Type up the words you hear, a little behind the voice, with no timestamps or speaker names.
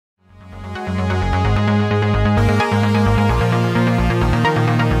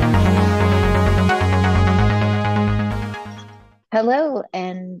Hello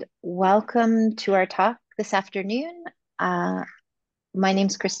and welcome to our talk this afternoon. My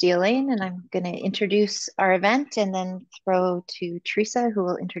name's Christy Elaine, and I'm going to introduce our event and then throw to Teresa, who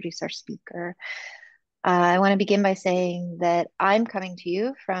will introduce our speaker. I want to begin by saying that I'm coming to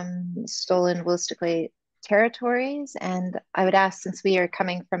you from stolen Wolastoqey territories, and I would ask, since we are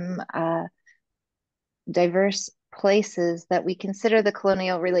coming from diverse places, that we consider the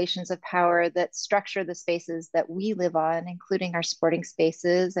colonial relations of power that structure the spaces that we live on, including our sporting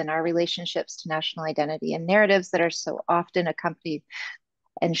spaces and our relationships to national identity and narratives that are so often accompanied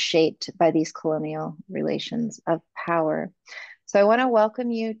and shaped by these colonial relations of power. So I want to welcome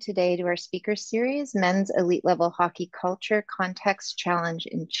you today to our speaker series, Men's Elite Level Hockey Culture, Context, Challenge,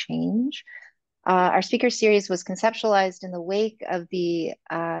 and Change. Our speaker series was conceptualized in the wake of the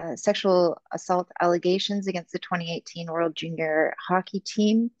sexual assault allegations against the 2018 World Junior Hockey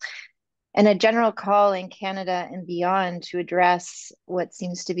Team, and a general call in Canada and beyond to address what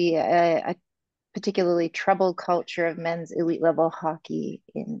seems to be a particularly troubled culture of men's elite level hockey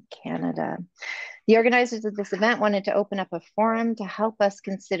in Canada. The organizers of this event wanted to open up a forum to help us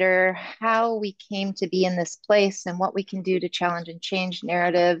consider how we came to be in this place and what we can do to challenge and change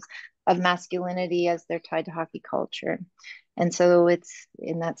narratives of masculinity as they're tied to hockey culture. And so it's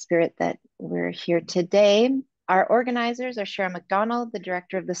in that spirit that we're here today. Our organizers are Sharon McDonald, the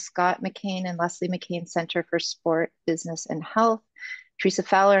director of the Scott McCain and Leslie McCain Center for Sport, Business, and Health; Teresa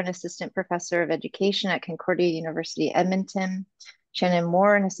Fowler, an assistant professor of education at Concordia University, Edmonton; Shannon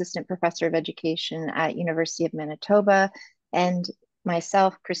Moore, an assistant professor of education at University of Manitoba; and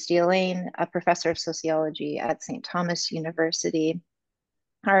myself, Christy Elaine, a professor of sociology at St. Thomas University.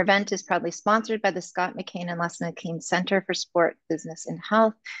 Our event is proudly sponsored by the Scott McCain and Leslie McCain Center for Sport, Business, and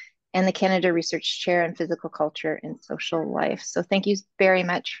Health, and the Canada Research Chair in Physical Culture and Social Life. So thank you very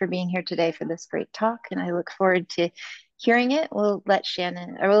much for being here today for this great talk, and I look forward to hearing it. We'll let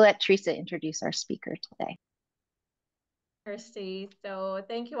Teresa introduce our speaker today. Kirsty. So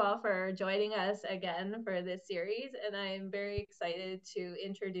thank you all for joining us again for this series, and I'm very excited to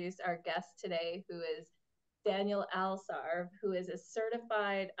introduce our guest today, who is Daniel Alsarve, who is a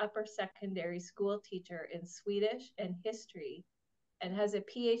certified upper secondary school teacher in Swedish and history and has a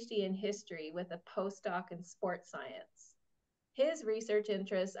Ph.D. in history with a postdoc in sports science. His research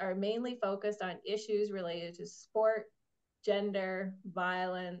interests are mainly focused on issues related to sport, gender,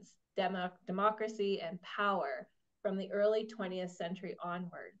 violence, democracy, and power from the early 20th century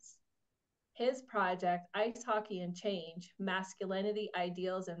onwards. His project, Ice Hockey and Change, Masculinity,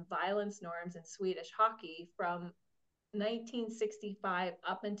 Ideals, and Violence Norms in Swedish Hockey from 1965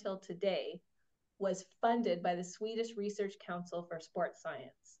 up until today, was funded by the Swedish Research Council for Sports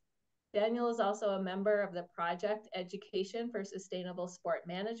Science. Daniel is also a member of the project Education for Sustainable Sport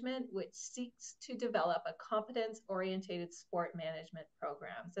Management, which seeks to develop a competence-oriented sport management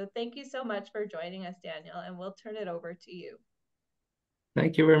program. So thank you so much for joining us, Daniel, and we'll turn it over to you.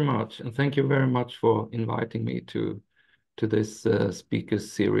 Thank you very much, and thank you very much for inviting me to this speaker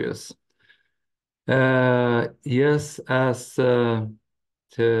series. Yes, as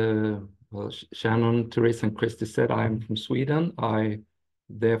Shannon, Teresa, and Christy said, I'm from Sweden. I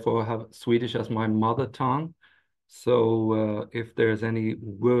therefore have Swedish as my mother tongue. So if there's any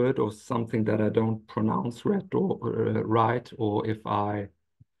word or something that I don't pronounce right, or if I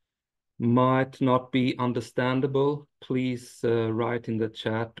might not be understandable, please write in the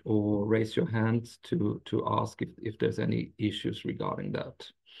chat or raise your hands to ask if there's any issues regarding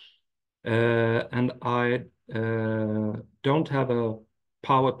that. And I don't have a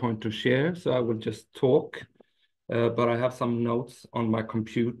PowerPoint to share, so I will just talk, but I have some notes on my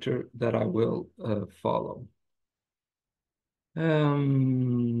computer that I will follow.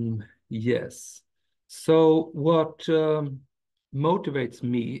 Yes, so what motivates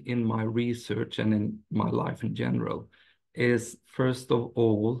me in my research and in my life in general is, first of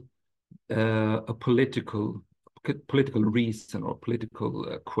all, a political reason or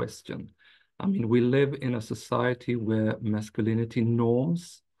political question. I mean, we live in a society where masculinity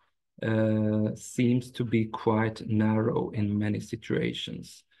norms seems to be quite narrow in many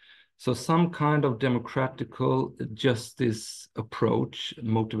situations. So some kind of democratical justice approach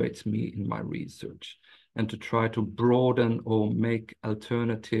motivates me in my research, and to try to broaden or make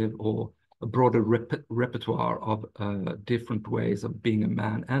alternative or a broader repertoire of different ways of being a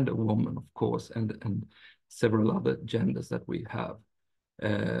man and a woman, of course, and several other genders that we have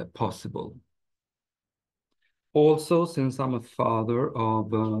possible. Also, since I'm a father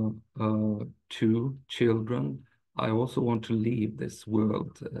of 2 children, I also want to leave this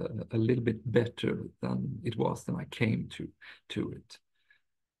world a little bit better than it was than I came to it.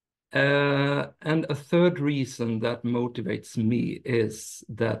 And a third reason that motivates me is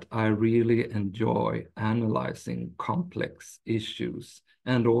that I really enjoy analyzing complex issues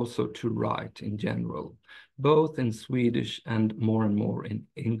and also to write in general, both in Swedish and more in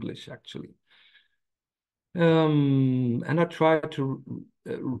English, actually. And I try to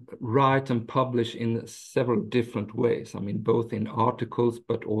write and publish in several different ways. I mean, both in articles,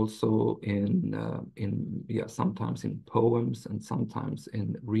 but also in sometimes in poems and sometimes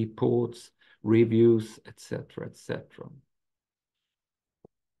in reports, reviews, etc., etc.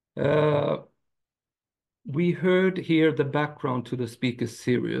 We heard here the background to the speaker's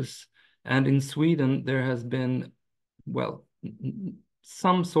series, and in Sweden there has been, well,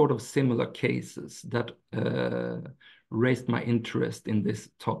 some sort of similar cases that raised my interest in this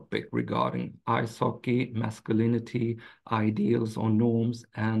topic regarding ice hockey, masculinity, ideals or norms,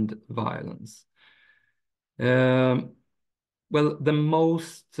 and violence. Well, the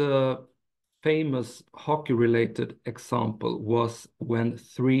most famous hockey-related example was when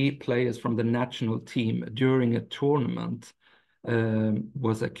 3 players from the national team during a tournament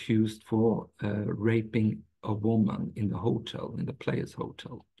was accused for raping a woman in the hotel, in the players'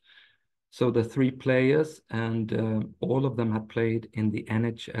 hotel. So the 3 players, and all of them had played in the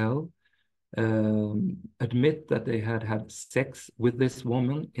NHL, admit that they had had sex with this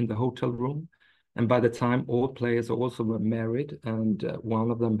woman in the hotel room. And by the time all players also were married, and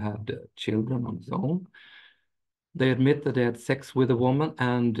one of them had children on his own, they admit that they had sex with a woman,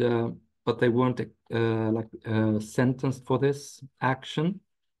 and but they weren't sentenced for this action.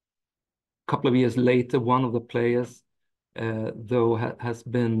 A couple of years later, one of the players, though, has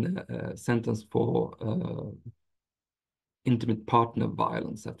been sentenced for intimate partner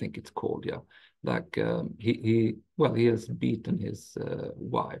violence, I think it's called, yeah. Like he has beaten his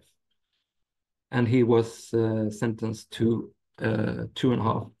wife, and he was sentenced to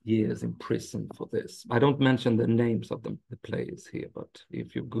 2.5 years in prison for this. I don't mention the names of the players here, but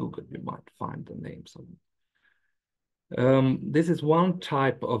if you Google, you might find the names of them. This is one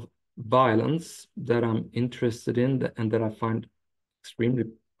type of violence that I'm interested in and that I find extremely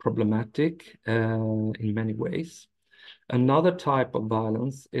problematic in many ways. Another type of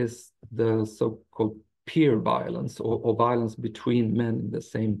violence is the so-called peer violence, or violence between men in the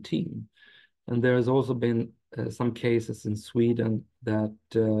same team. And there has also been some cases in Sweden that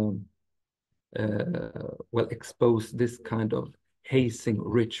expose this kind of hazing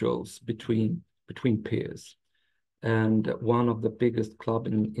rituals between peers. And one of the biggest club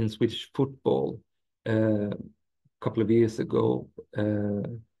in Swedish football a couple of years ago,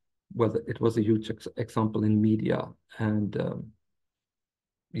 it was a huge example in media, and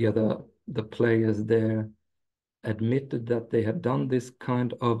the players there admitted that they had done this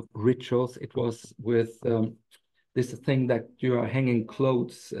kind of rituals. It was with this thing that you are hanging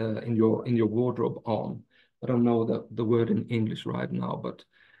clothes in your wardrobe on. I don't know the word in English right now, but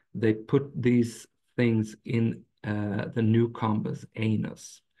they put these things in the newcomer's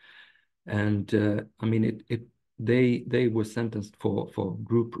anus, and I mean they were sentenced for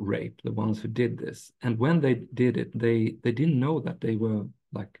group rape, the ones who did this. And when they did it, they didn't know that they were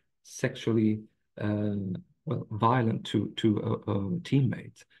like sexually violent to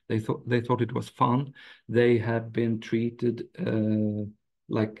teammates. They thought it was fun. They had been treated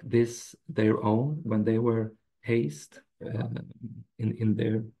like this their own when they were hazed in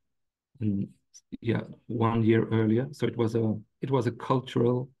 1 year earlier. So it was a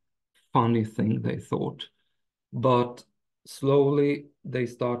cultural funny thing, they thought. But slowly they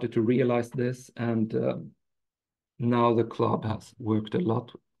started to realize this, and now the club has worked a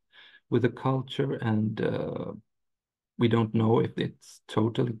lot with the culture, and we don't know if it's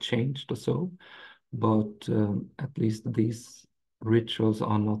totally changed or so, but at least these rituals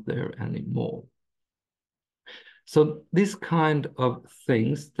are not there anymore. So this kind of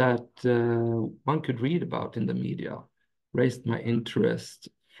things that one could read about in the media raised my interest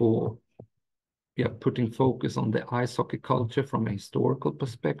for putting focus on the ice hockey culture from a historical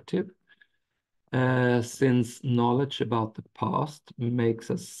perspective, since knowledge about the past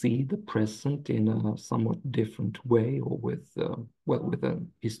makes us see the present in a somewhat different way, or with a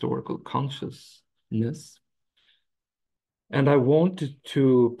historical consciousness. And I wanted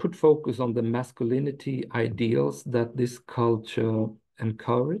to put focus on the masculinity ideals that this culture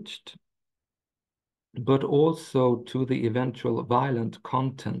encouraged, but also to the eventual violent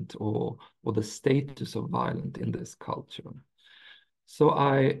content or the status of violence in this culture. So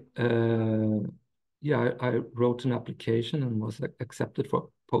I wrote an application and was accepted for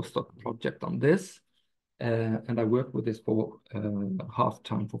a postdoc project on this. and I worked with this for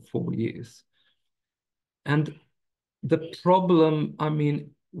half-time for 4 years. And the problem, I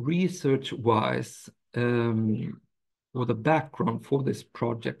mean, research-wise, or the background for this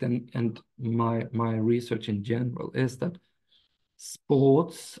project and my research in general is that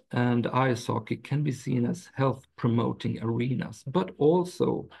sports and ice hockey can be seen as health-promoting arenas, but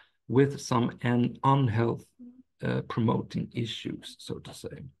also with some unhealth promoting issues, so to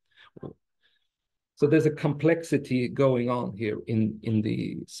say. So there's a complexity going on here in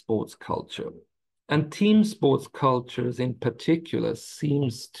the sports culture. And team sports cultures in particular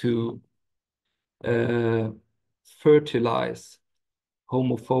seems to fertilize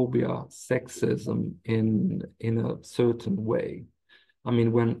homophobia, sexism in a certain way. I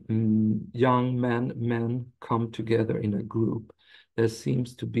mean, when young men come together in a group, there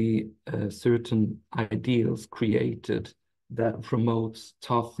seems to be certain ideals created that promotes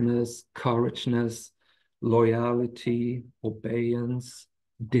toughness, courageousness, loyalty, obedience,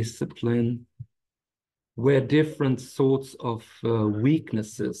 discipline, where different sorts of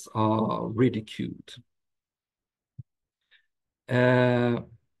weaknesses are ridiculed. And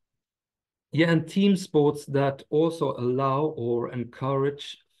team sports that also allow or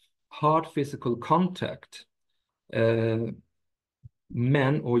encourage hard physical contact,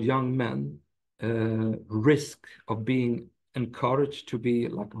 men or young men risk of being encouraged to be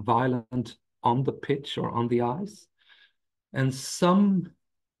like violent on the pitch or on the ice. And some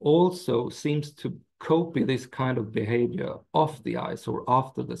also seems to copy this kind of behavior off the ice or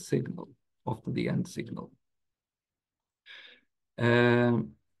after the signal, after the end signal.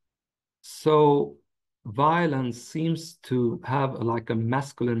 So violence seems to have like a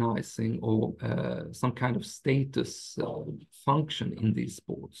masculinizing or some kind of status function in these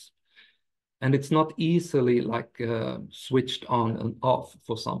sports. And it's not easily like switched on and off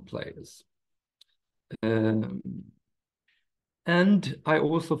for some players. And I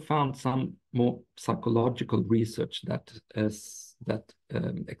also found some more psychological research that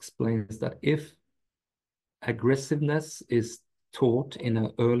explains that if aggressiveness is taught in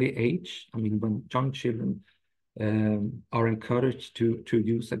an early age, I mean, when young children are encouraged to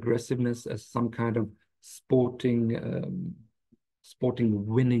use aggressiveness as some kind of sporting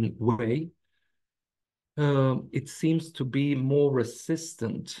winning way, it seems to be more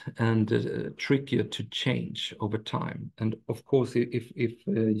resistant and trickier to change over time. And of course, if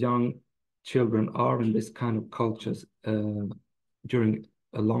young children are in this kind of cultures during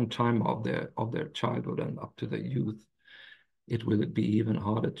a long time of their childhood and up to their youth, it will be even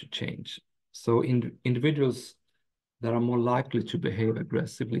harder to change. So individuals that are more likely to behave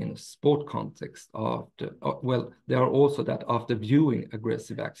aggressively in a sport context after, well, there are also that after viewing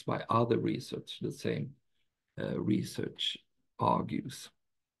aggressive acts by other research, the same research argues.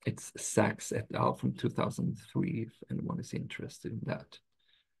 It's Sachs et al. From 2003, if anyone is interested in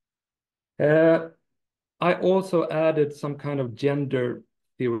that. I also added some kind of gender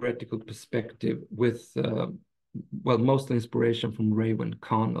theoretical perspective with, well, mostly inspiration from Raymond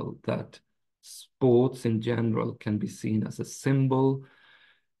Connell, that sports in general can be seen as a symbol,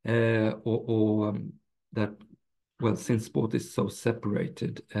 or that, well, since sport is so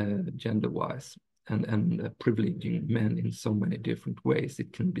separated gender-wise, and privileging men in so many different ways,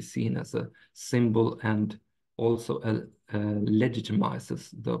 it can be seen as a symbol and also legitimizes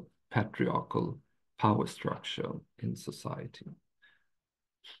the patriarchal power structure in society.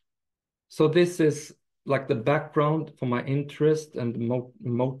 So this is like the background for my interest and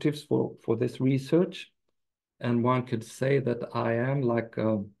motives for this research. And one could say that I am like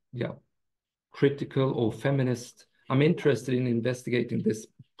a critical or feminist. I'm interested in investigating this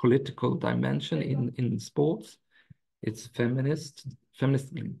political dimension in sports. It's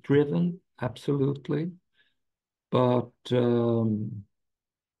feministically driven, absolutely. But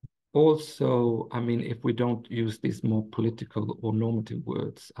also, I mean, if we don't use these more political or normative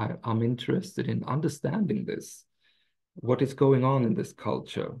words, I'm interested in understanding this, what is going on in this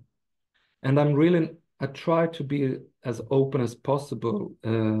culture. And I try to be as open as possible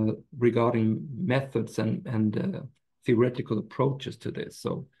regarding methods and theoretical approaches to this.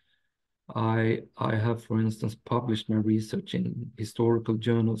 So I have, for instance, published my research in historical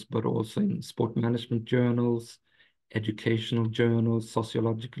journals, but also in sport management journals, educational journals,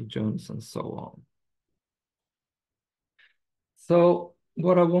 sociological journals, and so on. So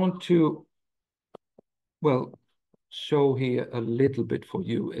what I want to, well, show here a little bit for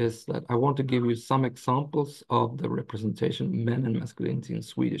you is that I want to give you some examples of the representation of men and masculinity in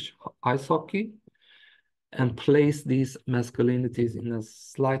Swedish ice hockey, and place these masculinities in a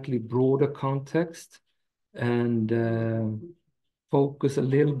slightly broader context, and focus a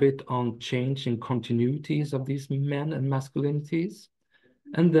little bit on changing continuities of these men and masculinities.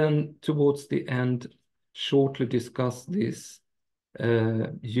 And then towards the end, shortly discuss this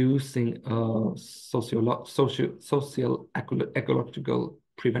using a social ecological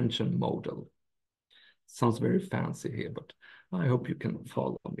prevention model. Sounds very fancy here, but I hope you can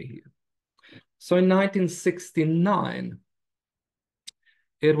follow me here. So in 1969,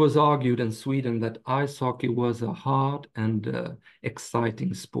 it was argued in Sweden that ice hockey was a hard and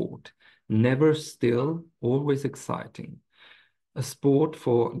exciting sport. Never still, always exciting. A sport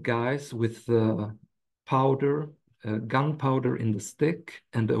for guys with gunpowder in the stick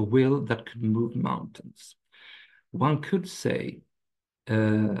and a will that could move mountains. One could say,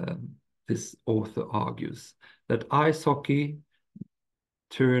 this author argues, that ice hockey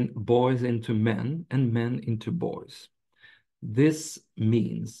turned boys into men and men into boys. This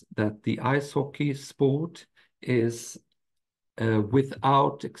means that the ice hockey sport is,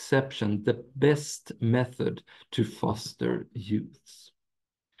 without exception, the best method to foster youths.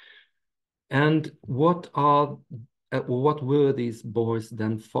 And what were these boys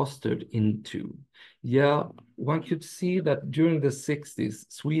then fostered into? Yeah, one could see that during the 60s,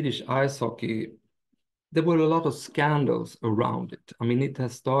 Swedish ice hockey, there were a lot of scandals around it. I mean, it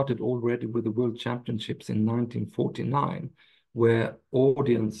has started already with the World Championships in 1949, where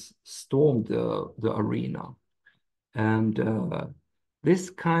audience stormed the arena. And this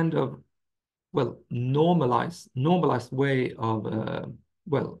kind of, normalized way of,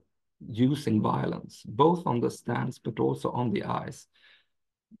 using violence, both on the stands, but also on the ice,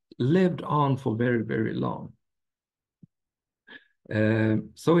 lived on for very, very long.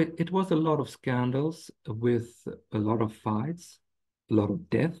 So it was a lot of scandals with a lot of fights, a lot of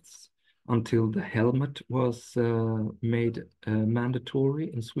deaths, until the helmet was made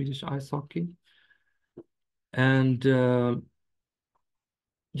mandatory in Swedish ice hockey. And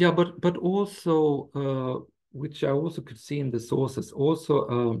yeah, but also, which I also could see in the sources,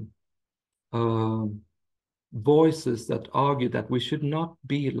 also voices that argue that we should not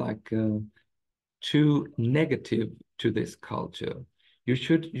be like too negative to this culture. You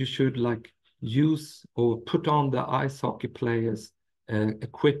should like use or put on the ice hockey players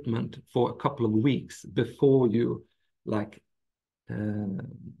equipment for a couple of weeks before you like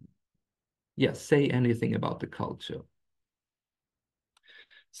say anything about the culture.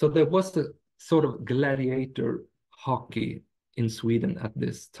 So there was the sort of gladiator hockey in Sweden at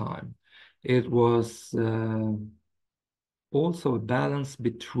this time. It was also a balance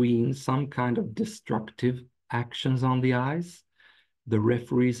between some kind of destructive actions on the ice. The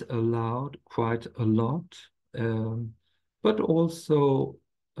referees allowed quite a lot, but also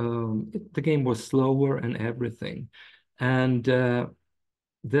the game was slower and everything. And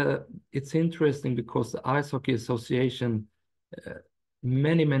it's interesting because the Ice Hockey Association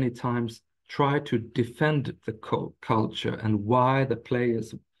many times tried to defend the culture and why the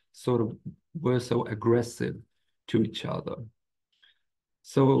players sort of were so aggressive to each other.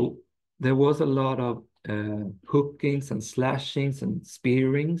 So there was a lot of hookings and slashings and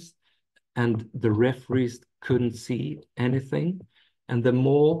spearings, and the referees couldn't see anything. And the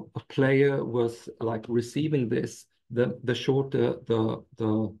more a player was like receiving this, the shorter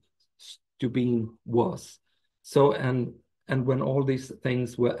the stubine was. So and when all these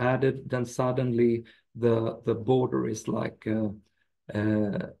things were added, then suddenly the border is like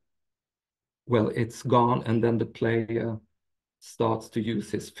it's gone, and then the player starts to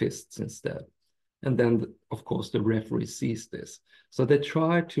use his fists instead. And then, of course, the referee sees this. So they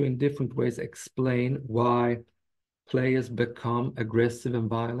try to, in different ways, explain why players become aggressive and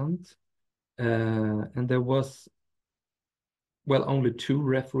violent. And there was, only 2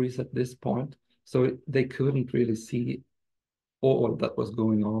 referees at this point, so they couldn't really see all that was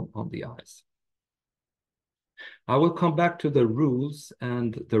going on the ice. I will come back to the rules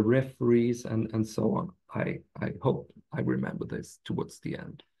and the referees and so on. I hope I remember this towards the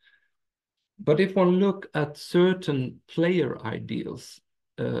end. But if one look at certain player ideals,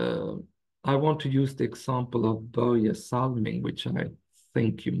 I want to use the example of Börje Salming, which I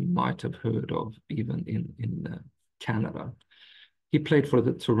think you might have heard of even in Canada. He played for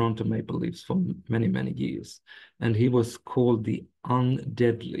the Toronto Maple Leafs for many years, and he was called the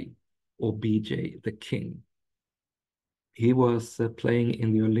Undeadly, or BJ the King. He was playing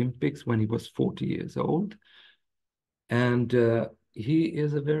in the Olympics when he was 40 years old, and he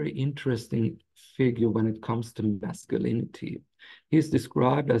is a very interesting figure when it comes to masculinity. He's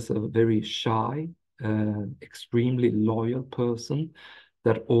described as a very shy, extremely loyal person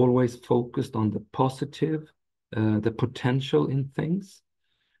that always focused on the positive, the potential in things.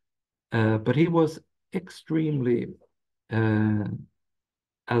 But he was extremely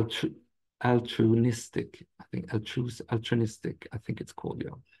altru altruistic, I think, altruistic, I think it's called,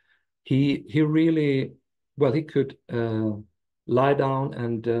 yeah. He really, well, he could lie down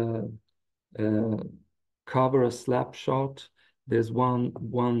and cover a slap shot. There's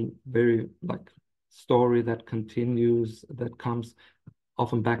one very like story that continues, that comes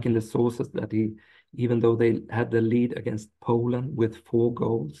often back in the sources, that he, even though they had the lead against Poland with 4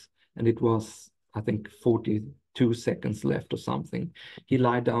 goals, and it was, I think, 42 seconds left or something, he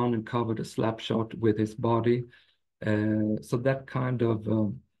lied down and covered a slap shot with his body. So that kind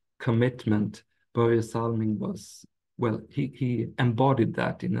of commitment, Börje Salming was, well, he embodied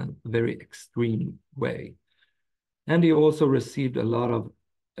that in a very extreme way. And he also received a lot of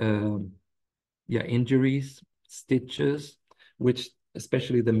injuries, stitches, which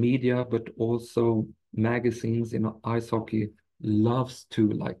especially the media, but also magazines in ice hockey loves to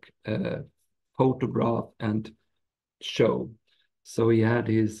like photograph and show. So he had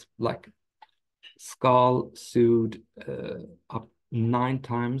his like skull sewed up 9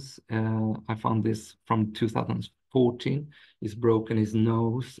 times. I found this from 2014. He's broken his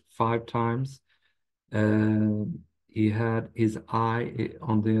nose 5 times. He had his eye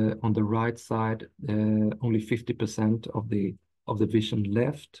on the right side, only 50% of the vision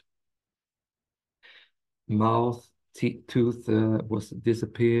left. Mouth, tooth was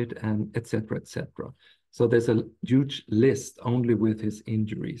disappeared, and etc., etc. So there's a huge list only with his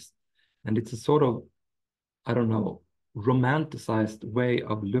injuries, and it's a sort of, I don't know, romanticized way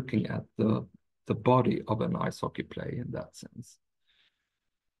of looking at the body of an ice hockey player in that sense.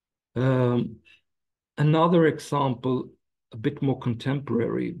 Another example, a bit more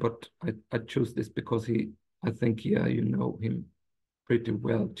contemporary, but I chose this because I think, yeah, you know him pretty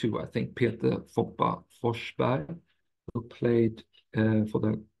well too. I think Peter Foppa Forsberg, who played for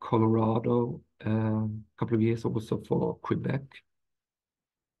the Colorado a couple of years, also for Quebec.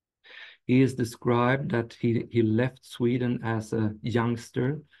 He is described that he left Sweden as a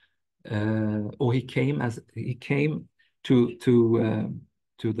youngster, or he came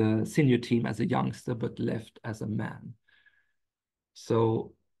to the senior team as a youngster, but left as a man.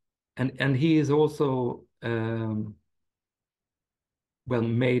 So, and he is also well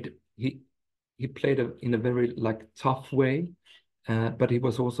made. He played in a very like tough way, but he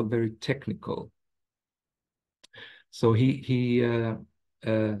was also very technical. So he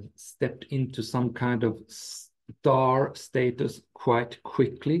stepped into some kind of star status quite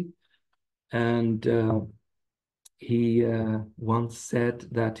quickly, and he once said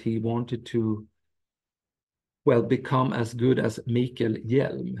that he wanted to, well, become as good as Mikael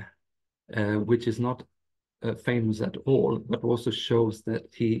Hjelm, which is not famous at all, but also shows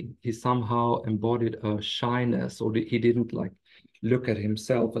that he somehow embodied a shyness, or he didn't like look at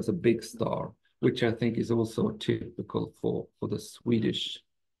himself as a big star, which I think is also typical for the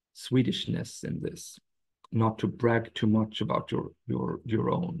Swedishness in this, not to brag too much about your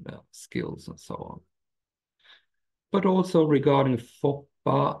own skills and so on. But also regarding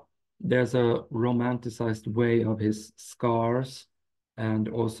Foppa, there's a romanticized way of his scars and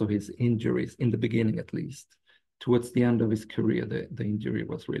also his injuries, in the beginning at least. Towards the end of his career, the injury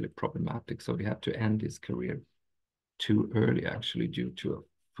was really problematic, so he had to end his career too early, actually, due to a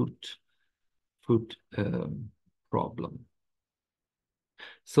foot problem.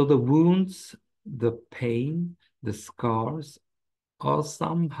 So the wounds, the pain, the scars are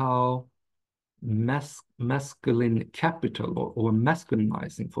somehow masculine capital, or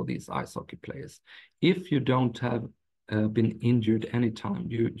masculinizing for these ice hockey players. If you don't have been injured anytime,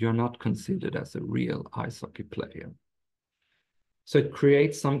 you're not considered as a real ice hockey player. So it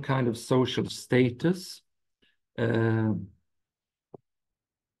creates some kind of social status, and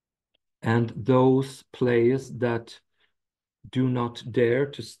those players that do not dare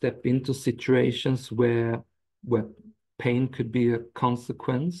to step into situations where pain could be a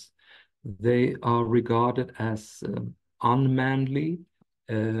consequence, they are regarded as unmanly,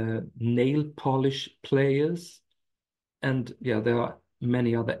 nail polish players, and yeah, there are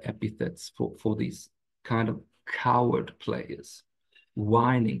many other epithets for these kind of coward players.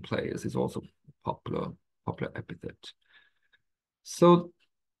 Whining players is also a popular epithet. So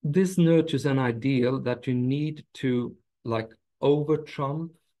this nurtures an ideal that you need to like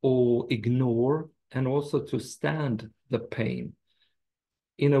over-trump or ignore, and also to stand the pain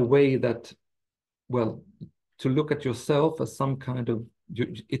in a way that, well, to look at yourself as some kind of,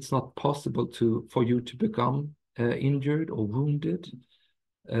 it's not possible for you to become injured or wounded.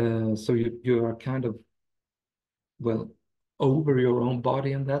 So you are kind of, well, over your own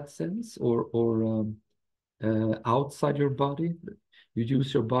body in that sense, or outside your body. You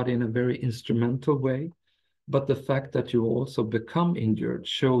use your body in a very instrumental way. But the fact that you also become injured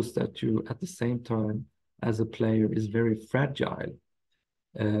shows that you, at the same time, as a player, is very fragile,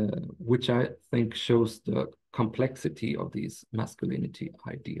 which I think shows the complexity of these masculinity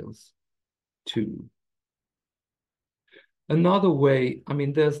ideals too. Another way, I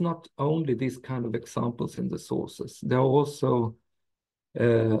mean, there's not only these kind of examples in the sources, there are also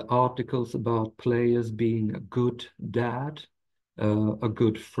articles about players being a good dad, a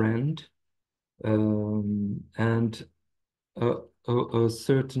good friend, and a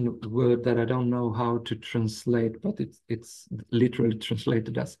certain word that I don't know how to translate, but it's literally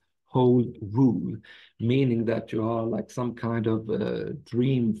translated as whole rule, meaning that you are like some kind of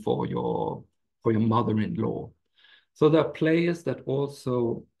dream for your mother-in-law. So there are players that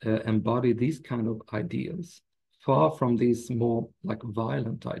also embody these kind of ideals, far from these more like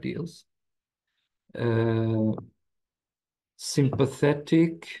violent ideals.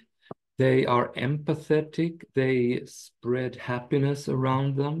 Sympathetic, they are empathetic, they spread happiness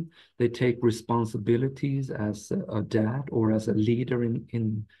around them, they take responsibilities as a dad or as a leader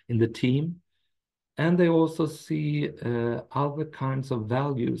in the team. And they also see other kinds of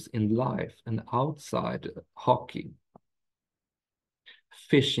values in life and outside hockey.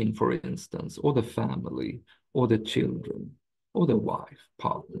 Fishing, for instance, or the family, or the children, or the wife,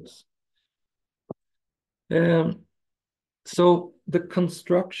 partners. So the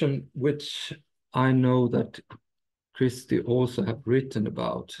construction, which I know that Christy also have written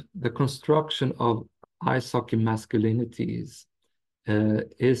about, the construction of ice hockey masculinities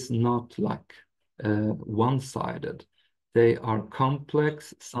is not like one-sided. They are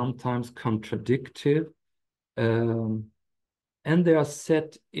complex, sometimes contradictory, and they are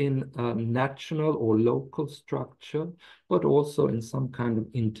set in a national or local structure, but also in some kind of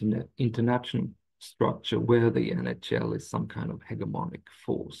international structure where the NHL is some kind of hegemonic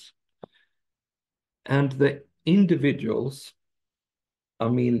force. And the individuals, I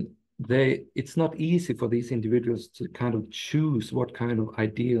mean, it's not easy for these individuals to kind of choose what kind of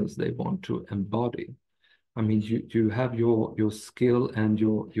ideals they want to embody. I mean, you have your skill and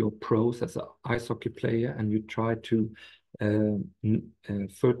your pros as an ice hockey player, and you try to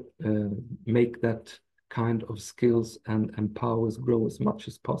make that kind of skills and powers grow as much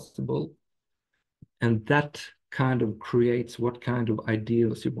as possible. And that kind of creates what kind of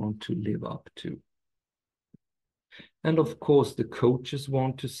ideals you want to live up to. And of course, the coaches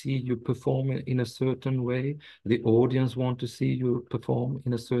want to see you perform in a certain way. The audience want to see you perform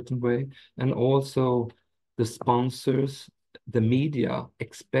in a certain way. And also the sponsors, the media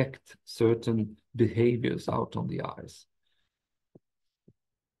expect certain behaviors out on the ice.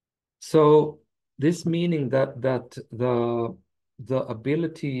 So this meaning that the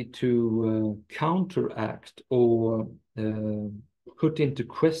ability to counteract or put into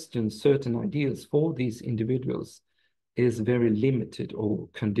question certain ideals for these individuals is very limited or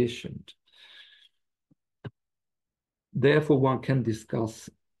conditioned. Therefore, one can discuss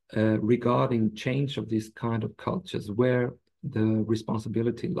regarding change of these kind of cultures where the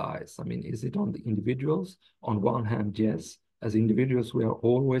responsibility lies. I mean, is it on the individuals? On one hand, yes. As individuals, we are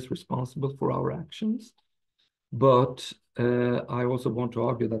always responsible for our actions. But I also want to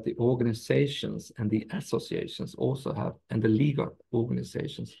argue that the organizations and the associations also have, and the legal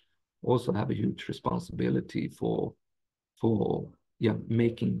organizations also have a huge responsibility for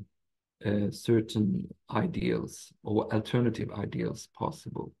making certain ideals or alternative ideals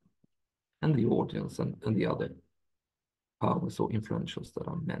possible, and the audience and the other powers or influentials that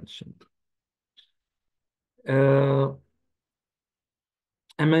I mentioned.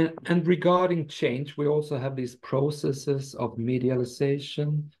 And regarding change, we also have these processes of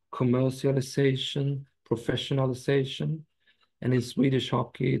medialization, commercialization, professionalization. And in Swedish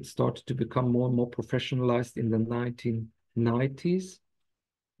hockey, it started to become more and more professionalized in the 1990s.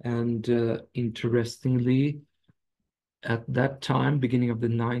 And interestingly, at that time, beginning of the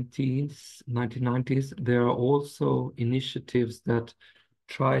 1990s, there are also initiatives that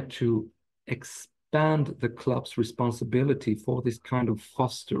try to expand the club's responsibility for this kind of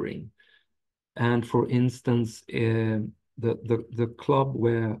fostering. And for instance, the club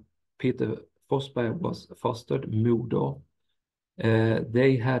where Peter Forsberg was fostered, Modo,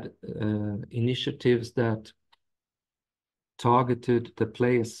 they had initiatives that targeted the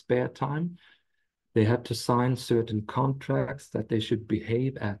players' spare time. They had to sign certain contracts that they should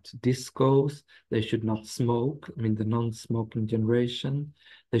behave at discos, they should not smoke, I mean the non-smoking generation,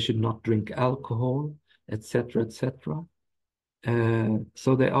 they should not drink alcohol, etc., etc.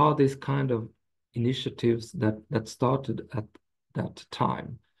 So there are these kind of initiatives that started at that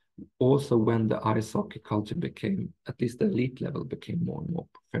time, also when the ice hockey culture became, at least the elite level, became more and more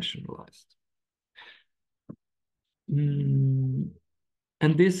professionalized. And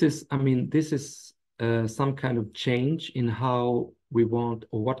this is, I mean, this is some kind of change in how we want,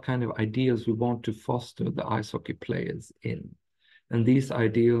 or what kind of ideals we want to foster the ice hockey players in. And these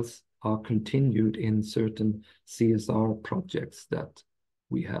ideals are continued in certain CSR projects that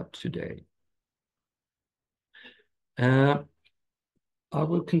we have today. I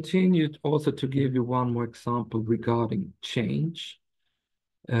will continue also to give you one more example regarding change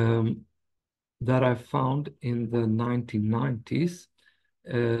that I found in the 1990s.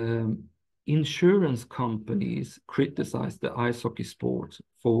 Insurance companies criticized the ice hockey sport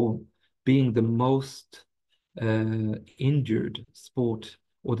for being the most injured sport,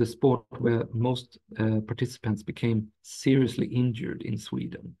 or the sport where most participants became seriously injured in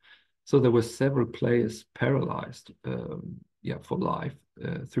Sweden. So there were several players paralyzed for life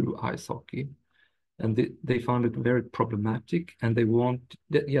through ice hockey. And they found it very problematic, and they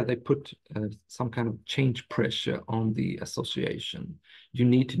put some kind of change pressure on the association. You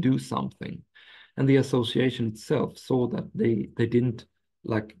need to do something. And the association itself saw that they didn't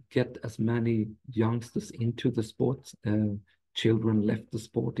like get as many youngsters into the sport. Children left the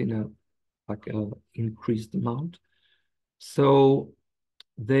sport in a increased amount. So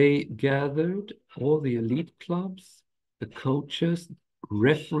they gathered all the elite clubs, the coaches,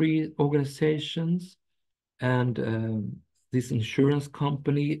 referee organizations, and this insurance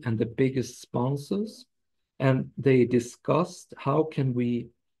company and the biggest sponsors. And they discussed how can we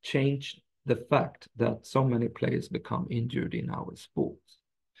change the fact that so many players become injured in our sports.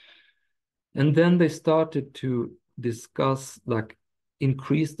 And then they started to discuss, like,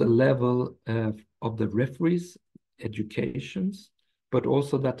 increase the level of the referees' educations, but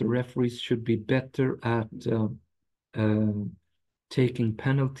also that the referees should be better at taking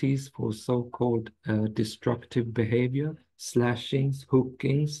penalties for so-called destructive behavior, slashings,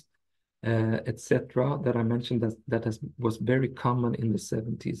 hookings, etc. that I mentioned that was very common in the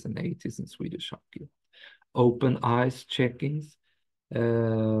 70s and 80s in Swedish hockey. Open eyes checkings,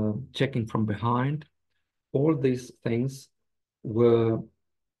 checking from behind. All these things were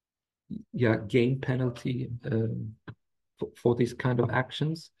game penalty for these kind of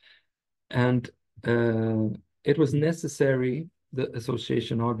actions. And it was necessary, the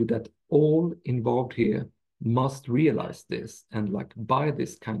association argued, that all involved here must realize this and like buy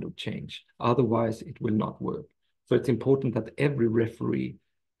this kind of change. Otherwise, it will not work. So it's important that every referee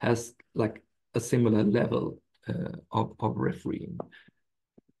has like a similar level of refereeing.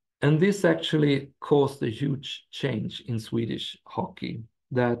 And this actually caused a huge change in Swedish hockey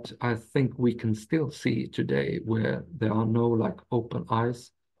that I think we can still see today, where there are no like open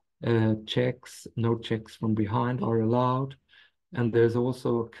eyes checks, no checks from behind are allowed. And there's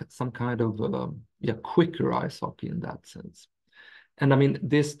also some kind of quicker ice hockey in that sense. And I mean,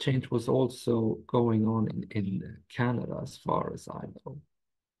 this change was also going on in Canada, as far as I know.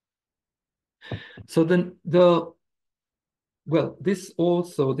 So then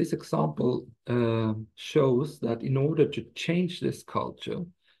this example shows that in order to change this culture,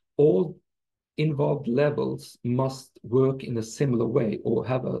 all involved levels must work in a similar way or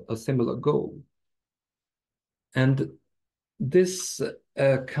have a similar goal. And this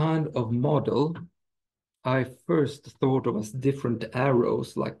kind of model, I first thought of as different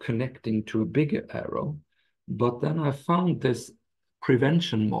arrows, like connecting to a bigger arrow. But then I found this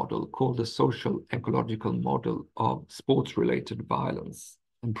prevention model called the social ecological model of sports-related violence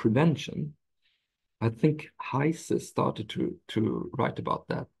and prevention. I think Heise started to write about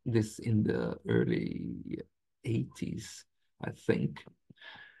this in the early 80s, I think.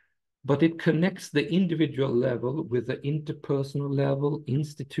 But it connects the individual level with the interpersonal level,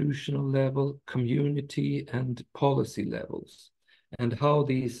 institutional level, community, and policy levels, and how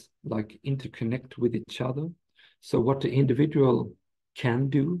these like interconnect with each other. So what the individual can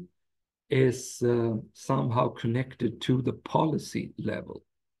do is somehow connected to the policy level.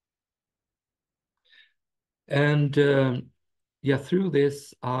 And through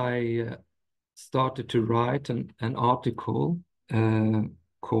this, I started to write an article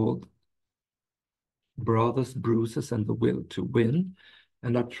called Brothers, Bruises, and the Will to Win.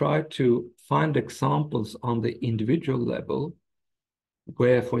 And I tried to find examples on the individual level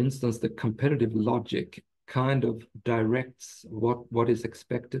where, for instance, the competitive logic kind of directs what is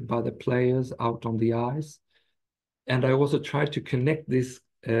expected by the players out on the ice. And I also tried to connect these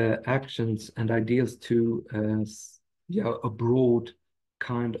actions and ideas to a broad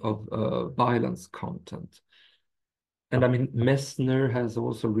kind of violence content. And I mean, Messner has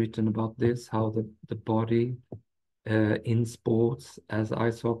also written about this, how the body in sports as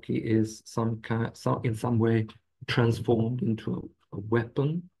ice hockey is in some way transformed into a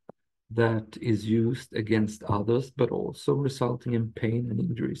weapon that is used against others, but also resulting in pain and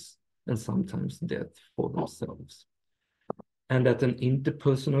injuries, and sometimes death for themselves. And at an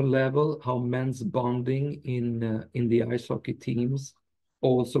interpersonal level, how men's bonding in the ice hockey teams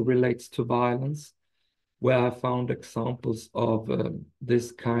also relates to violence, where I found examples of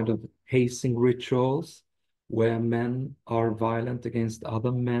this kind of hazing rituals, where men are violent against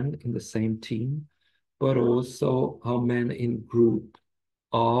other men in the same team, but also how men in group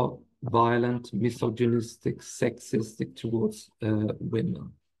are violent, misogynistic, sexistic towards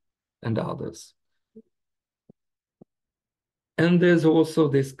women and others. And there's also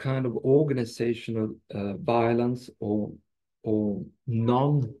this kind of organizational violence or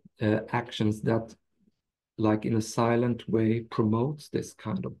non-actions that, like in a silent way, promotes this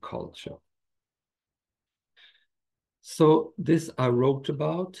kind of culture. So this I wrote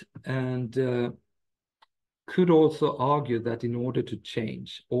about, and could also argue that in order to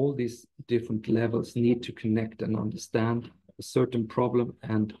change, all these different levels need to connect and understand a certain problem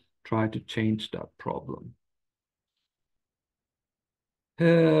and try to change that problem.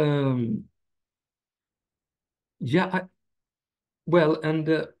 Yeah,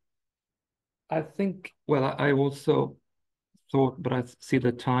 I think, well, I also thought, but I see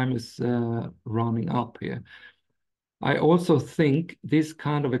the time is running up here. I also think these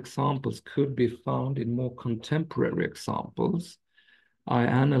kind of examples could be found in more contemporary examples. I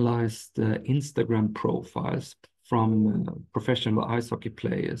analyzed Instagram profiles from professional ice hockey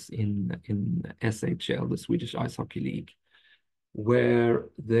players in SHL, the Swedish Ice Hockey League, where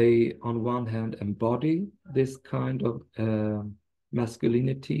they, on one hand, embody this kind of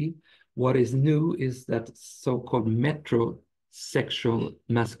masculinity. What is new is that so-called metrosexual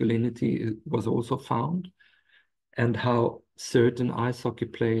masculinity was also found, and how certain ice hockey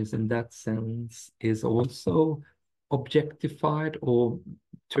players in that sense is also objectified or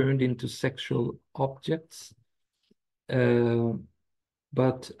turned into sexual objects.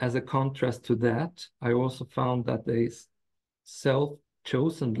 But as a contrast to that, I also found that they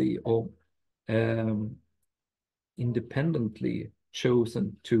self-chosenly or independently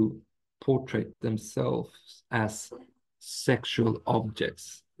chosen to portray themselves as sexual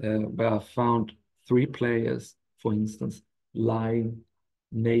objects, where I found 3 players, for instance, lying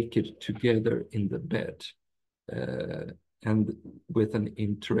naked together in the bed, and with an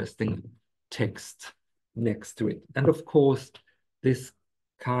interesting text next to it. And of course, this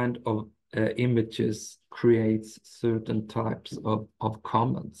kind of images creates certain types of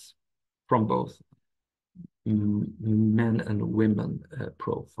comments from both men and women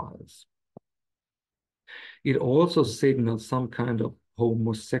profiles. It also signals some kind of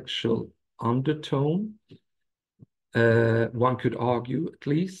homosexual undertone, one could argue at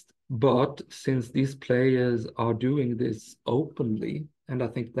least, but since these players are doing this openly, and I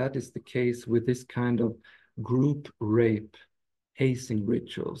think that is the case with this kind of group rape hazing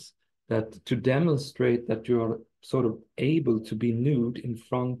rituals, that to demonstrate that you are sort of able to be nude in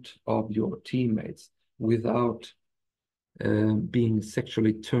front of your teammates without being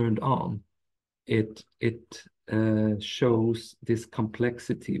sexually turned on, it shows this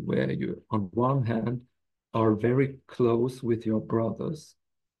complexity where you, on one hand, are very close with your brothers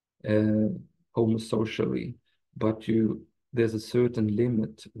homosocially, but there's a certain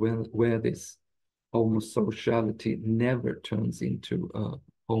limit where this homosociality never turns into a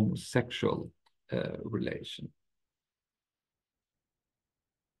homosexual relation.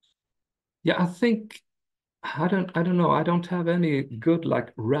 Yeah, I think I don't know. I don't have any good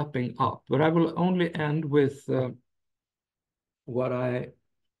like wrapping up, but I will only end with what I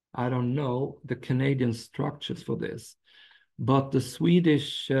don't know the Canadian structures for this, but the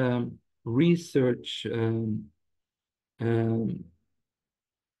Swedish research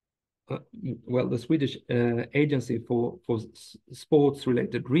well, the Swedish agency for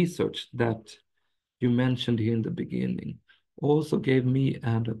sports-related research that you mentioned here in the beginning also gave me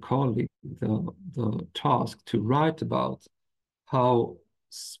and a colleague the task to write about how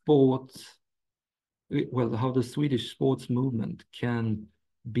how the Swedish sports movement can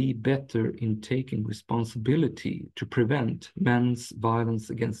be better in taking responsibility to prevent men's violence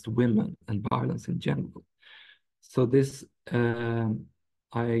against women and violence in general. So this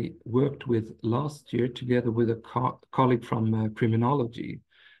I worked with last year together with a colleague from criminology,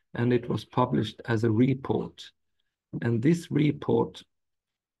 and it was published as a report. And this report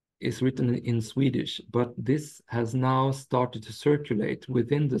is written in Swedish, but this has now started to circulate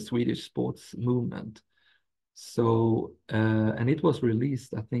within the Swedish sports movement. So, and it was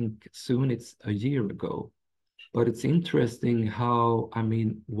released, I think soon, it's a year ago. But it's interesting how, I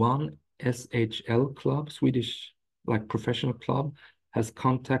mean, one SHL club, Swedish like professional club, has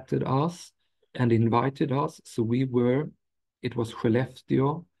contacted us and invited us. So it was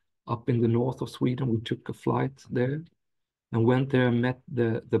Skellefteå up in the north of Sweden. We took a flight there and went there and met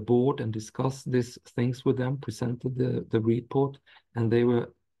the board and discussed these things with them, presented the report, and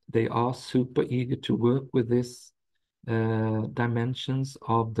they are super eager to work with this dimensions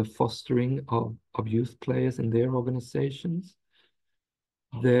of the fostering of youth players in their organizations.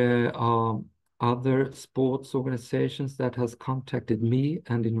 There are other sports organizations that has contacted me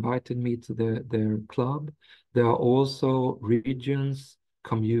and invited me to their club. There are also regions,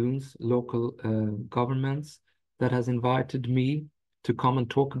 communes, local governments that has invited me to come and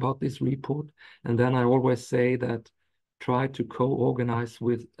talk about this report. And then I always say that try to co-organize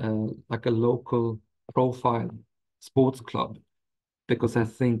with like a local profile sports club, because I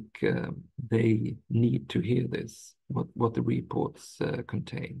think they need to hear this, what the reports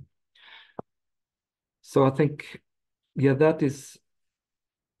contain. So I think, yeah, that is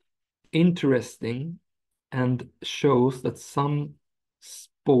interesting and shows that some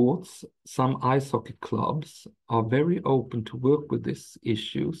sports, some ice hockey clubs are very open to work with these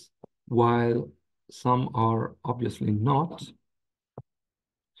issues, while some are obviously not.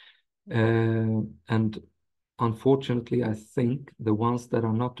 And unfortunately, I think the ones that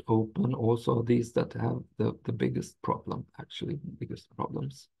are not open also are these that have the biggest problem, actually, biggest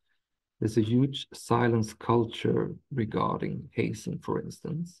problems. There's a huge silence culture regarding hazing, for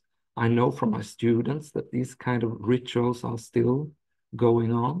instance. I know from my students that these kind of rituals are still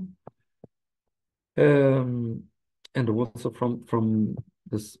going on. And also from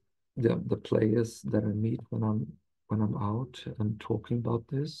the players that I meet when I'm out and talking about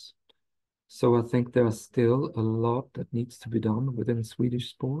this. So I think there are still a lot that needs to be done within Swedish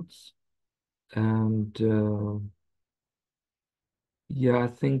sports. And yeah, I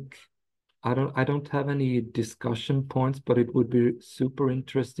think I don't have any discussion points, but it would be super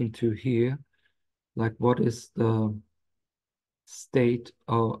interesting to hear, like, what is the state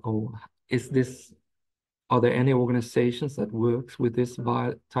or are there any organizations that works with this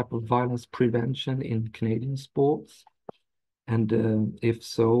type of violence prevention in Canadian sports? And if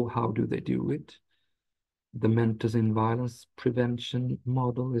so, how do they do it? The Mentors in Violence prevention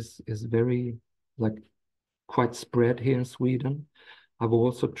model is very, like, quite spread here in Sweden. I've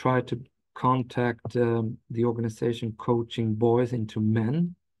also tried to contact the organization Coaching Boys into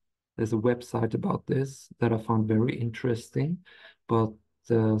Men. There's a website about this that I found very interesting, but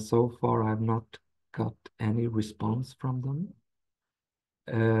so far I've not got any response from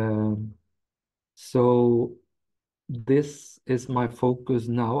them. So this is my focus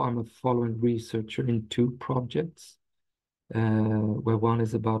now. I'm a following researcher in 2 projects, where one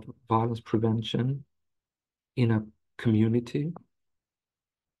is about violence prevention in a community.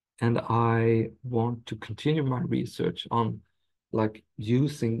 And I want to continue my research on, like,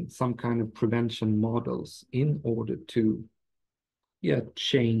 using some kind of prevention models in order to, yeah,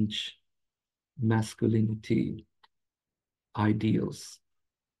 change masculinity ideals,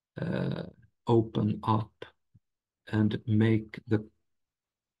 open up and make the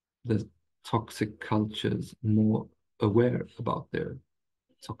toxic cultures more aware about their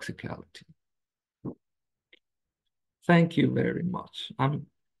toxicality. Thank you very much.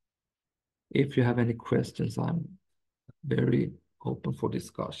 If you have any questions, I'm very open for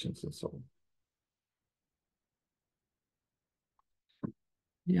discussions and so on.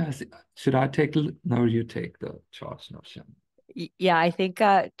 Yes, should I take, no, you take the charge now, Shannon. Yeah, I think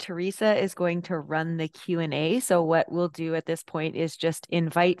Teresa is going to run the Q&A. So what we'll do at this point is just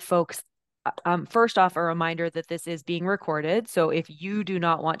invite folks. First off, a reminder that this is being recorded. So if you do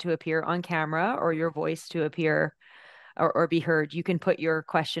not want to appear on camera or your voice to appear or be heard, you can put your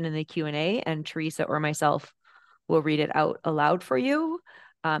question in the Q&A and Teresa or myself will read it out aloud for you.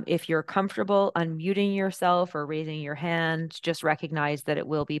 If you're comfortable unmuting yourself or raising your hand, just recognize that it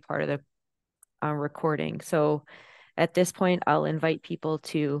will be part of the recording. So at this point, I'll invite people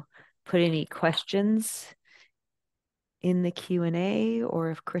to put any questions in the Q&A,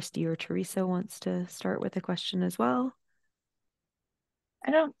 or if Christy or Teresa wants to start with a question as well.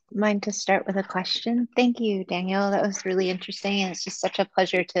 I don't mind to start with a question. Thank you, Daniel. That was really interesting. And it's just such a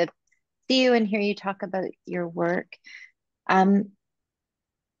pleasure to see you and hear you talk about your work.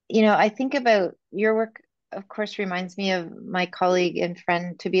 You know, I think about your work, of course, reminds me of my colleague and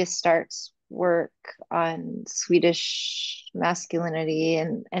friend Tobias Stark's work on Swedish masculinity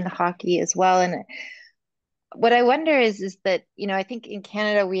and hockey as well. And what I wonder is that, you know, I think in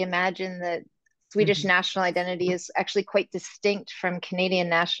Canada, we imagine that Swedish national identity is actually quite distinct from Canadian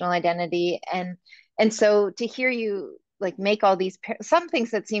national identity. And so to hear you like make all these some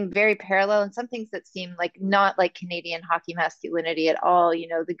things that seem very parallel and some things that seem like not like Canadian hockey masculinity at all, you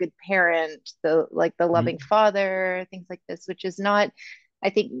know, the good parent, the like the loving father, things like this, which is not,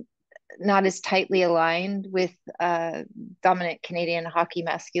 I think, not as tightly aligned with dominant Canadian hockey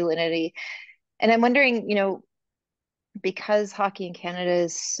masculinity. And I'm wondering, you know, because hockey in Canada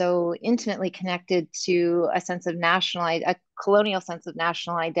is so intimately connected to a sense of a colonial sense of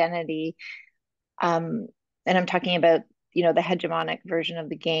national identity, and I'm talking about, you know, the hegemonic version of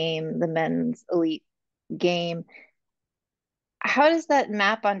the game, the men's elite game. How does that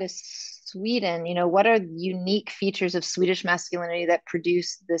map onto Sweden? You know, what are unique features of Swedish masculinity that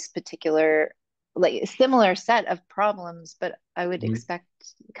produce this particular, like, similar set of problems, but I would expect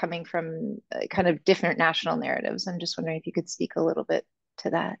coming from kind of different national narratives? I'm just wondering if you could speak a little bit to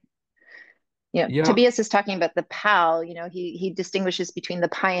that. You know, Yeah. Tobias is talking about the PAL, you know, he distinguishes between the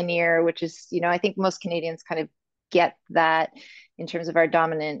pioneer, which is, you know, I think most Canadians kind of get that in terms of our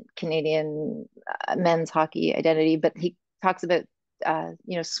dominant Canadian men's hockey identity, but he talks about,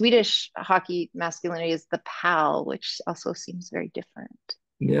 you know, Swedish hockey masculinity is the PAL, which also seems very different.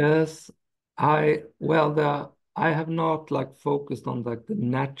 Yes, I have not like focused on like the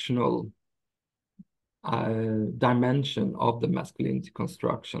national dimension of the masculinity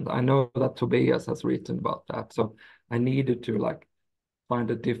construction. I know that Tobias has written about that, so I needed to like find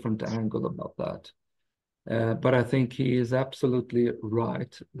a different angle about that. But I think he is absolutely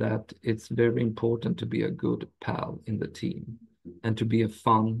right that it's very important to be a good pal in the team and to be a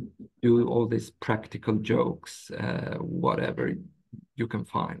fun, do all these practical jokes, whatever you can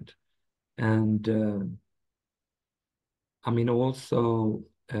find. And I mean, also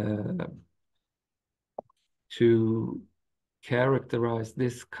to characterize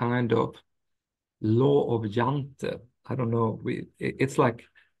this kind of law of Jante. I don't know. It's like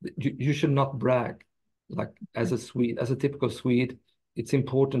you should not brag. Like as a Swede, as a typical Swede, it's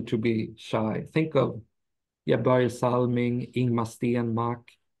important to be shy. Think of Börje Salming, Ingmar Stenmark,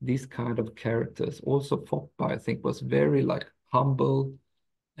 these kind of characters. Also Foppa, I think, was very like humble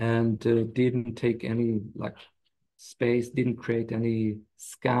and didn't take any like space, didn't create any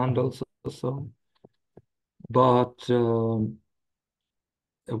scandals or so. But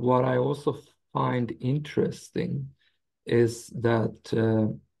what I also find interesting is that,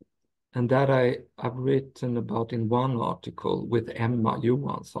 and that I've written about in one article with Emma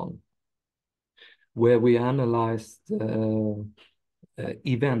Johansson, where we analyzed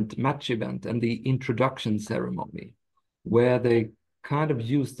match event and the introduction ceremony, where they kind of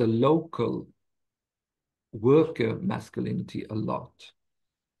used the local worker masculinity a lot.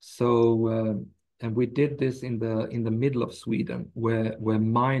 So and we did this in the middle of Sweden, where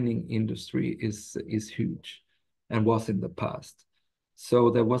mining industry is huge and was in the past.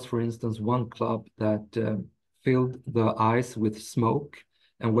 So there was, for instance, one club that filled the ice with smoke,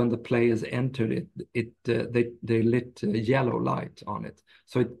 and when the players entered they lit a yellow light on it.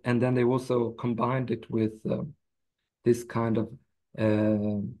 So and then they also combined it with this kind of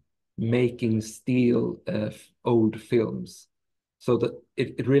making steel old films. So that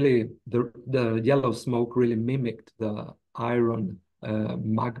it really, the yellow smoke really mimicked the iron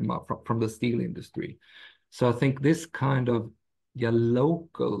magma from the steel industry. So I think this kind of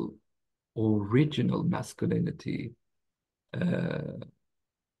local original masculinity,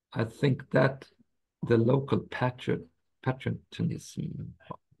 I think that the local patriotism,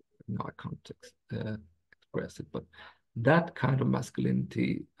 no, I can't express it, but that kind of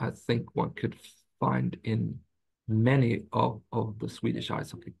masculinity, I think one could find in many of the Swedish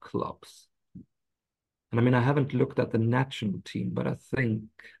ice hockey clubs. And I mean, I haven't looked at the national team, but I think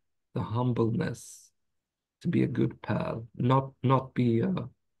the humbleness to be a good pal, not be a,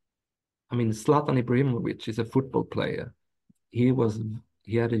 I mean, Zlatan Ibrahimovic is a football player. He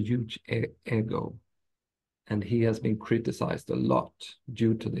had a huge ego, and he has been criticized a lot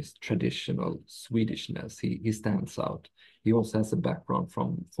due to this traditional Swedishness. He stands out. He also has a background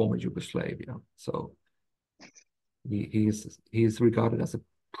from former Yugoslavia, so he is regarded as a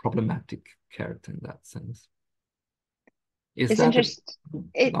problematic character in that sense. It's interesting.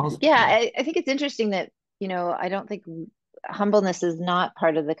 Yeah, I think it's interesting that, you know, I don't think humbleness is not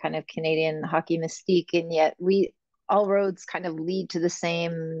part of the kind of Canadian hockey mystique, and yet all roads kind of lead to the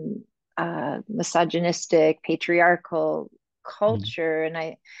same misogynistic, patriarchal culture. And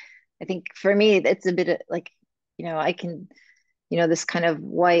I think for me, it's a bit of, like, you know, I can, you know, this kind of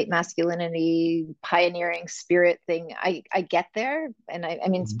white masculinity, pioneering spirit thing, I get there. And I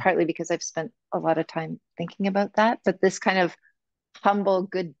mean, it's partly because I've spent a lot of time thinking about that, but this kind of humble,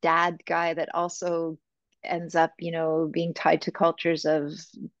 good dad guy that also ends up, being tied to cultures of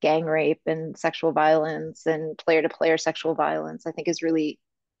gang rape and sexual violence and player-to-player sexual violence, I think is really,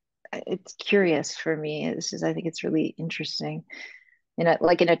 it's curious for me. I think it's really interesting in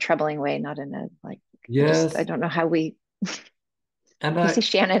a troubling way, not in a like, Yes. I don't know how we, And you see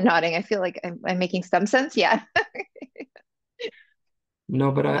Shannon nodding. I feel like I'm making some sense. Yeah.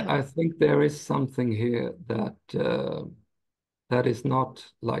 No, but I think there is something here that is not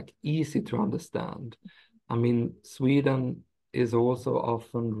like easy to understand. I mean, Sweden is also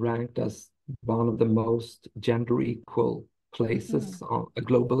often ranked as one of the most gender equal places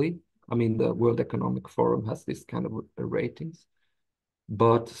globally. I mean, the World Economic Forum has this kind of ratings,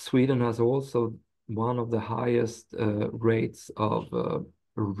 but Sweden has also one of the highest rates of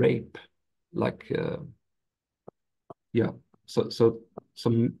rape, like yeah. So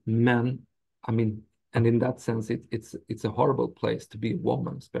men, I mean, and in that sense, it's a horrible place to be a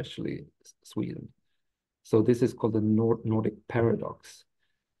woman, especially Sweden. So this is called the Nordic paradox.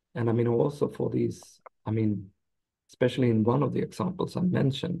 And I mean, also for these, I mean, especially in one of the examples I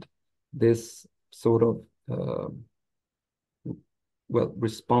mentioned, this sort of, well,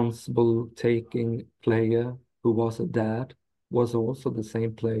 responsible taking player who was a dad was also the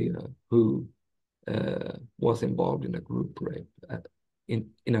same player who was involved in a group rape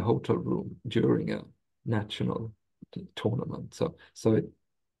in a hotel room during a national tournament. So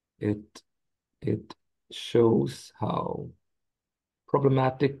it shows how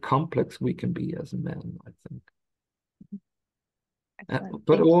problematic, complex we can be as men, I think.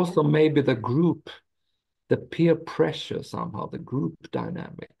 But Thank also maybe the peer pressure somehow, the group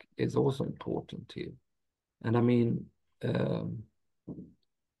dynamic is also important here. And I mean,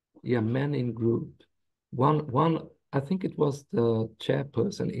 yeah, men in group. One, I think it was the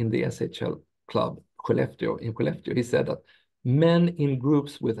chairperson in the SHL club, in Skellefteå, he said that men in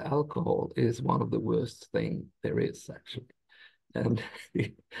groups with alcohol is one of the worst thing there is, actually. And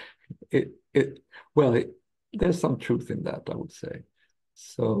there's some truth in that, I would say.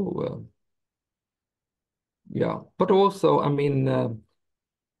 So, yeah, but also, I mean,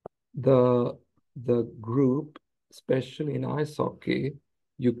 the group, especially in ice hockey,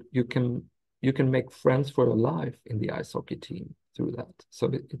 you can make friends for your life in the ice hockey team through that.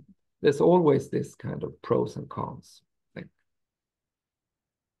 So there's always this kind of pros and cons thing.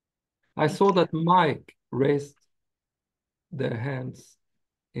 I saw that Mike raised their hands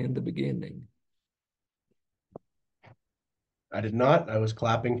in the beginning. I did not. I was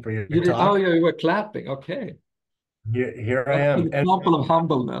clapping for your You did? talk. Oh, yeah, you were clapping. Okay. Here I am. An example of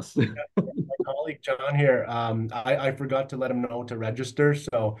humbleness. My colleague John here, I forgot to let him know to register,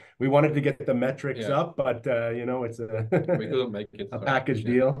 so we wanted to get the metrics up, but it's we couldn't make it a package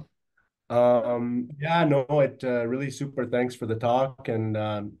deal. Yeah, no, really super thanks for the talk, and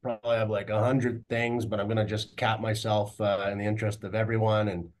probably have like 100 things, but I'm gonna just cap myself in the interest of everyone,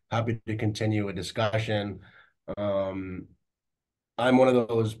 and happy to continue a discussion. I'm one of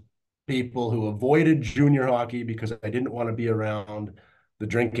those people who avoided junior hockey because I didn't want to be around the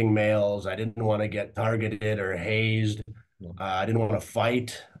drinking males. I didn't want to get targeted or hazed. I didn't want to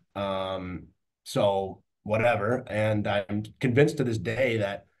fight. So whatever. And I'm convinced to this day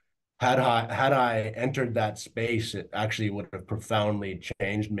that had I entered that space, it actually would have profoundly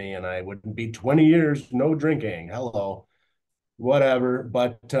changed me, and I wouldn't be 20 years no drinking. Hello, whatever.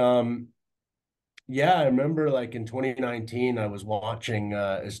 But yeah, I remember like in 2019, I was watching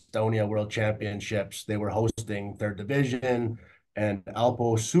Estonia World Championships. They were hosting third division, and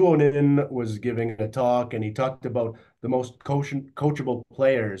Alpo Suonen was giving a talk, and he talked about the most coachable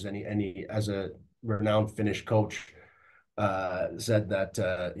players, and he as a renowned Finnish coach said that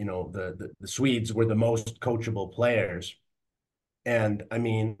the Swedes were the most coachable players. And I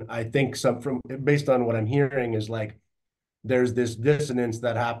mean, I think based on what I'm hearing is like there's this dissonance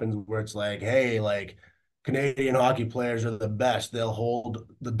that happens where it's like, hey, like Canadian hockey players are the best. They'll hold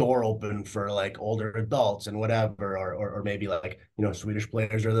the door open for like older adults and whatever, or maybe like, Swedish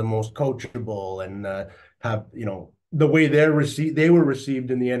players are the most coachable and have, the way they were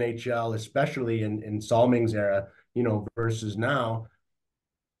received in the NHL, especially in Salming's era, versus now.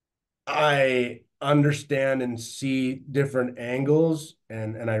 I understand and see different angles,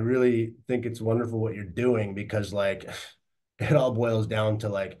 and I really think it's wonderful what you're doing, because like it all boils down to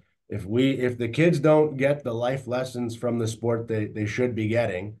like if the kids don't get the life lessons from the sport they should be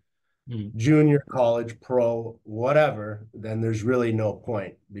getting, junior, college, pro, whatever, then there's really no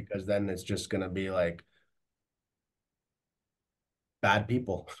point, because then it's just going to be like bad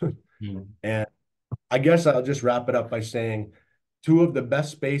people. And I guess I'll just wrap it up by saying two of the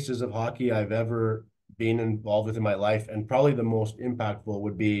best spaces of hockey I've ever been involved with in my life, and probably the most impactful,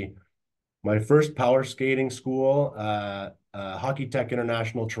 would be My first power skating school, Hockey Tech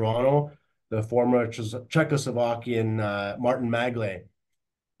International Toronto, the former Czechoslovakian Martin Magle.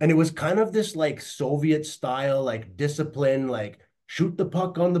 And it was kind of this like Soviet style, like discipline, like shoot the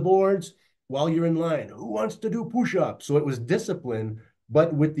puck on the boards while you're in line. Who wants to do push-ups? So it was discipline,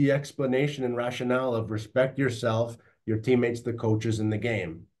 but with the explanation and rationale of respect yourself, your teammates, the coaches, and the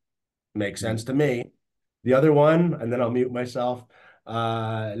game. Makes sense to me. The other one, and then I'll mute myself,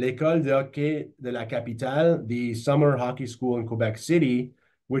 l'École de hockey de la Capitale, the summer hockey school in Quebec City,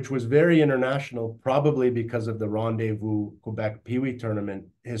 which was very international, probably because of the Rendezvous Quebec Pee Wee tournament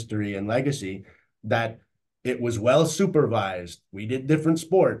history and legacy, that it was well supervised. We did different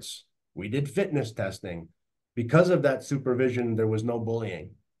sports. We did fitness testing. Because of that supervision, there was no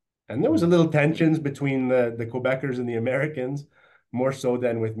bullying. And there was a little tensions between the Quebecers and the Americans, more so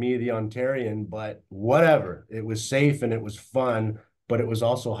than with me, the Ontarian, but whatever. It was safe and it was fun, but it was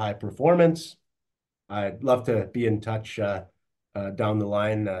also high performance. I'd love to be in touch down the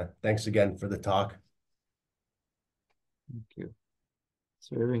line. Thanks again for the talk. Thank you. It's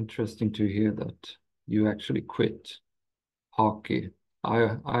very interesting to hear that you actually quit hockey.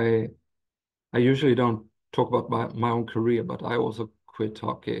 I usually don't talk about my own career, but I also quit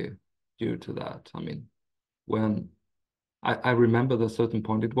hockey due to that. I mean, when I remember the certain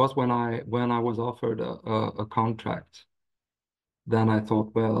point, it was when I was offered a contract. Then I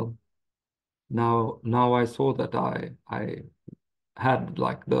thought, well, now I saw that I had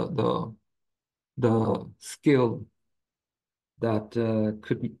like the skill that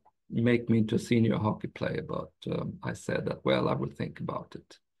could make me into a senior hockey player, but I said that, well, I will think about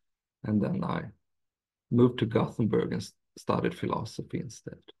it. And then I moved to Gothenburg and studied philosophy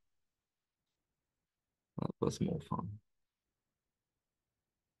instead. That was more fun.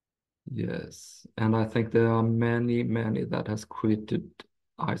 Yes, and I think there are many that has quitted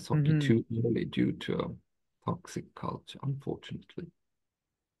ice hockey too early due to a toxic culture, unfortunately.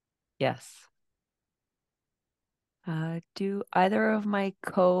 Yes. Do either of my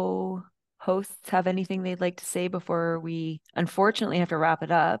co-hosts have anything they'd like to say before we unfortunately have to wrap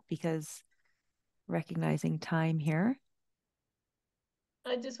it up because recognizing time here?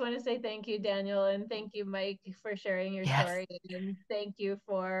 I just want to say thank you, Daniel, and thank you, Mike, for sharing your story. And thank you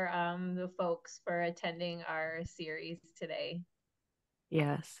for the folks for attending our series today.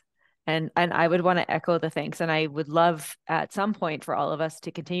 Yes. And I would want to echo the thanks. And I would love at some point for all of us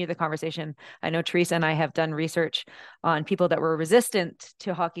to continue the conversation. I know Teresa and I have done research on people that were resistant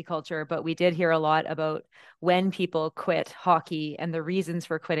to hockey culture, but we did hear a lot about when people quit hockey and the reasons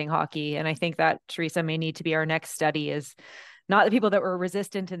for quitting hockey. And I think that, Teresa, may need to be our next study, is not the people that were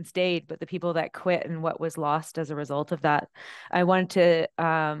resistant and stayed, but the people that quit and what was lost as a result of that. I wanted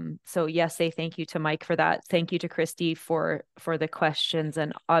to, so yes, say thank you to Mike for that. Thank you to Christy for the questions.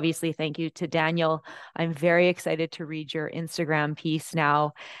 And obviously thank you to Daniel. I'm very excited to read your Instagram piece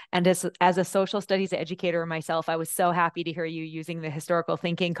now. And as a social studies educator myself, I was so happy to hear you using the historical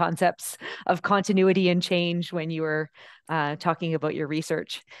thinking concepts of continuity and change when you were talking about your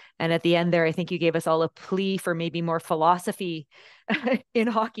research. And at the end there, I think you gave us all a plea for maybe more philosophy in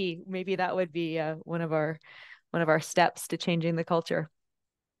hockey. Maybe that would be one of our steps to changing the culture.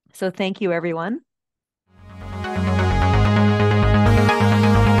 So thank you, everyone.